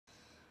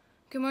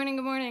Good morning,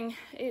 good morning.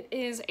 It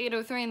is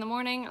 8:03 in the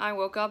morning. I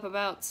woke up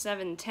about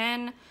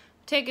 7:10,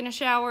 taking a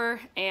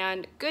shower,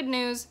 and good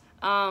news,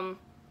 the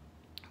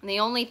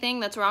only thing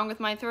that's wrong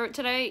with my throat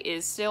today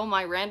is still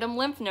my random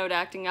lymph node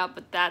acting up,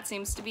 but that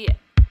seems to be it.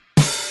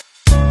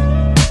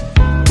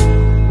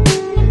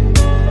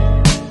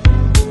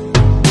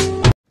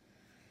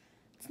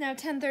 It's now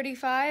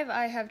 10:35.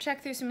 I have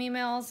checked through some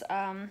emails,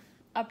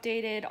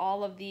 updated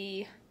all of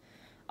the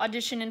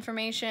audition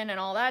information and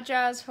all that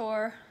jazz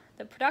for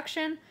the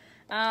production.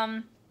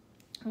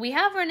 We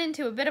have run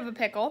into a bit of a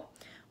pickle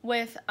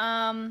with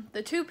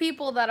the two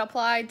people that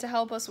applied to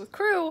help us with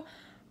crew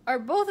are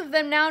both of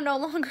them now no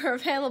longer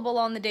available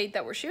on the date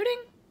that we're shooting.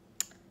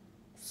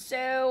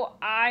 So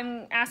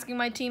I'm asking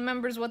my team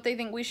members what they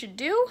think we should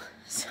do,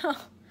 so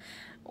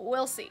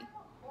we'll see.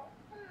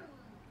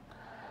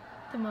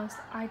 The most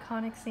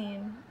iconic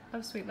scene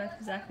of Sweet Life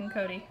of Zach and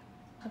Cody.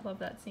 I love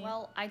that scene.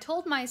 Well, I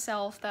told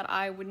myself that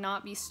I would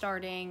not be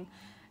starting,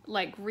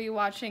 like,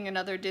 rewatching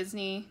another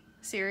Disney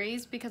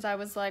series because I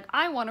was like,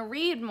 I want to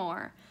read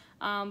more.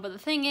 But the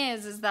thing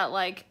is that,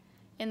 like,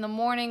 in the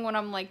morning when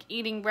I'm, like,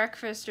 eating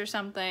breakfast or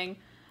something,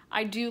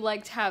 I do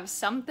like to have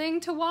something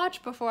to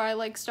watch before I,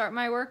 like, start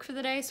my work for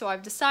the day. So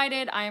I've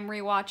decided I am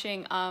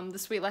rewatching The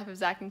Sweet Life of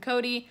Zach and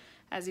Cody,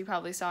 as you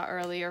probably saw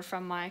earlier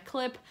from my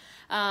clip.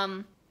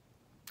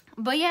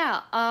 But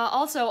yeah,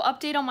 also,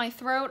 update on my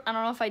throat. I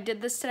don't know if I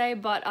did this today,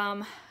 but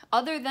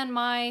other than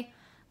my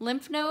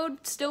lymph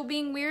node still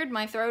being weird,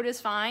 my throat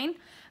is fine.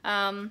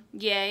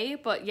 Yay,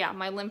 but yeah,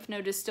 my lymph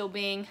node is still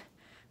being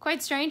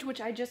quite strange, which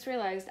I just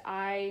realized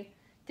I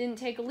didn't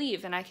take a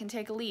leave, and I can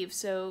take a leave,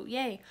 so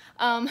yay.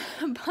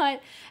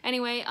 But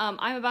anyway,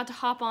 I'm about to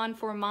hop on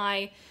for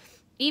my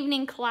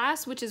evening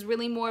class, which is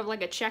really more of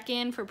like a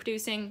check-in for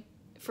producing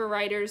for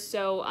writers.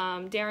 So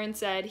Darren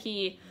said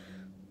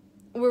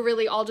we're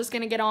really all just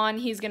gonna get on.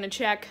 He's gonna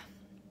check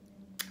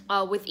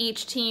with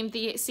each team,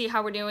 see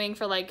how we're doing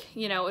for, like,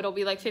 you know, it'll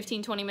be like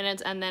 15-20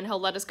 minutes, and then he'll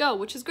let us go,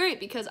 which is great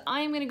because I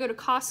am gonna go to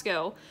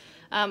Costco.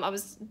 I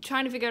was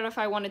trying to figure out if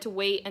I wanted to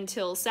wait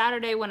until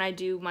Saturday when I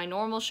do my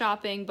normal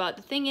shopping, but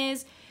the thing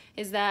is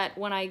that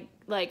when I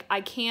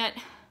can't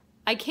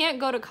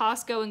go to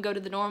Costco and go to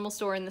the normal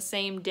store in the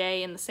same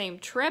day in the same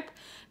trip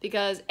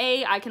because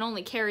A, I can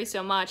only carry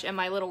so much and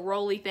my little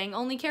rolly thing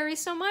only carries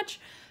so much.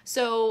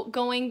 So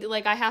going,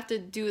 like, I have to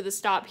do the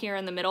stop here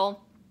in the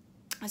middle.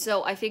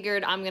 So I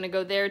figured I'm gonna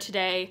go there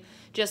today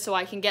just so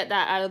I can get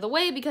that out of the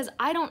way because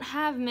I don't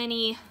have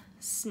many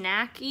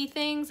snacky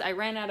things. I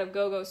ran out of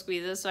go-go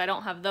squeezes, so I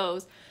don't have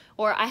those.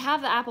 Or I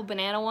have the apple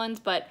banana ones,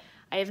 but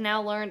I have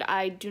now learned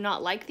I do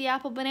not like the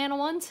apple banana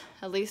ones,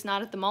 at least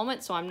not at the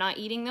moment, so I'm not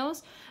eating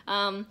those.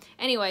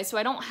 Anyway, so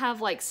I don't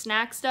have, like,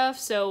 snack stuff,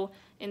 so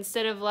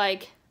instead of,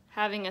 like,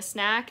 having a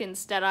snack,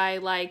 instead I,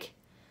 like,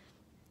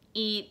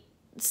 eat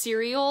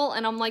cereal,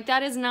 and I'm like,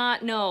 that is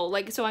not, no.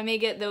 Like, so I may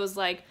get those,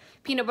 like,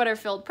 peanut butter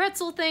filled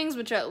pretzel things,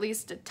 which are at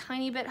least a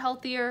tiny bit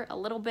healthier, a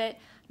little bit.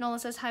 Nola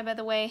says hi, by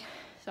the way.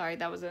 Sorry,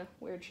 that was a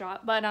weird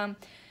shot. But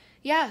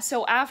yeah,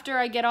 so after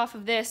I get off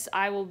of this,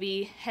 I will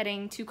be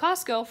heading to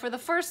Costco for the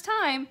first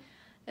time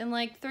in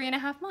like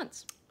 3.5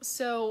 months.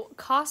 So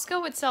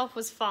Costco itself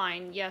was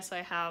fine. Yes,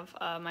 I have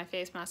my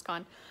face mask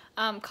on.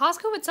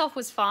 Costco itself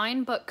was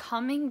fine, but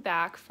coming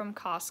back from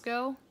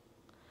Costco,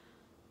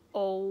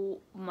 oh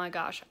my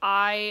gosh,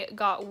 I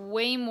got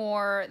way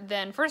more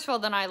than, first of all,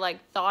 than I, like,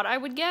 thought I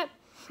would get,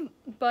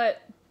 but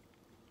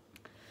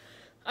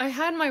I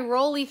had my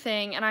rolly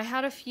thing, and I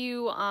had a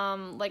few,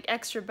 like,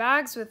 extra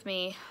bags with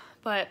me,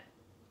 but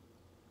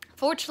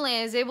fortunately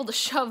I was able to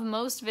shove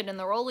most of it in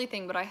the rolly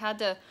thing, but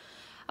I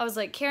was,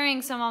 like,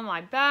 carrying some on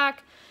my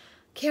back,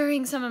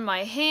 carrying some in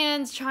my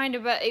hands,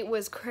 it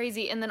was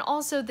crazy. And then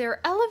also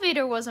their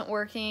elevator wasn't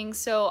working,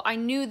 so I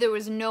knew there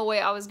was no way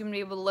I was gonna be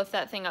able to lift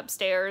that thing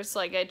upstairs.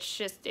 Like,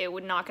 it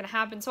would not gonna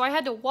happen. So I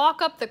had to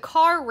walk up the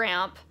car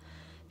ramp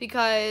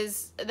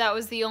because that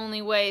was the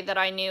only way that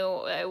I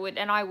knew it would,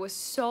 and I was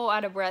so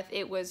out of breath,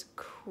 it was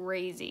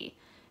crazy.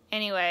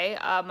 Anyway,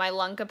 my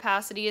lung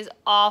capacity is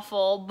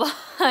awful,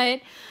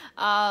 but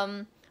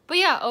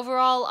yeah,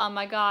 overall,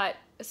 I got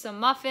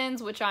some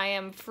muffins, which I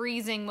am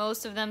freezing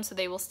most of them so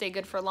they will stay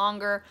good for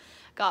longer.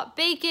 Got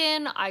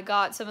bacon. I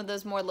got some of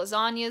those more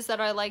lasagnas that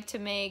I like to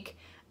make.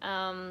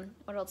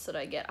 What else did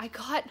I get?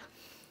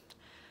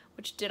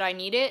 Which, did I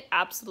need it?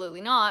 Absolutely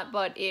not,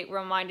 but it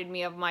reminded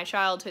me of my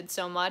childhood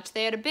so much.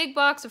 They had a big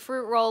box of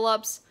fruit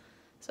roll-ups,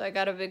 so I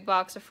got a big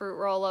box of fruit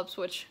roll-ups,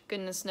 which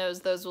goodness knows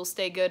those will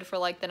stay good for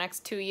like the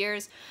next 2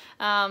 years.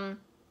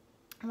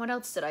 What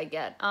else did I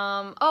get?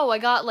 Oh, I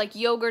got, like,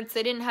 yogurts.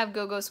 They didn't have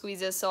go-go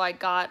squeezes, so I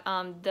got,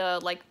 they're kind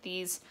of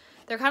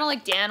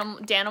like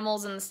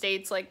Danimals in the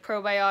States, like,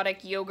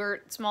 probiotic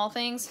yogurt small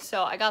things,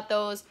 so I got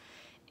those.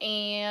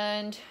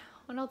 And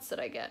what else did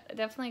I get? I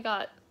definitely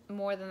got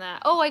more than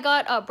that. Oh, I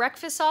got,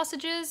 breakfast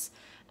sausages,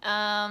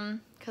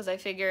 because I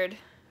figured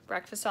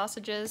breakfast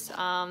sausages,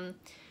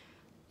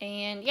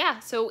 and yeah,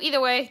 so either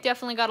way,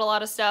 definitely got a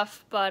lot of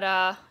stuff, but,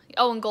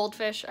 oh, and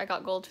goldfish. I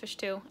got goldfish,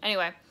 too.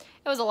 Anyway,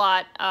 it was a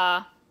lot,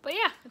 but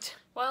yeah.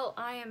 Well,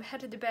 I am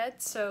headed to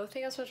bed, so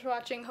thank you so much for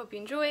watching. Hope you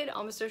enjoyed.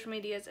 All my social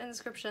media is in the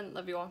description.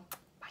 Love you all.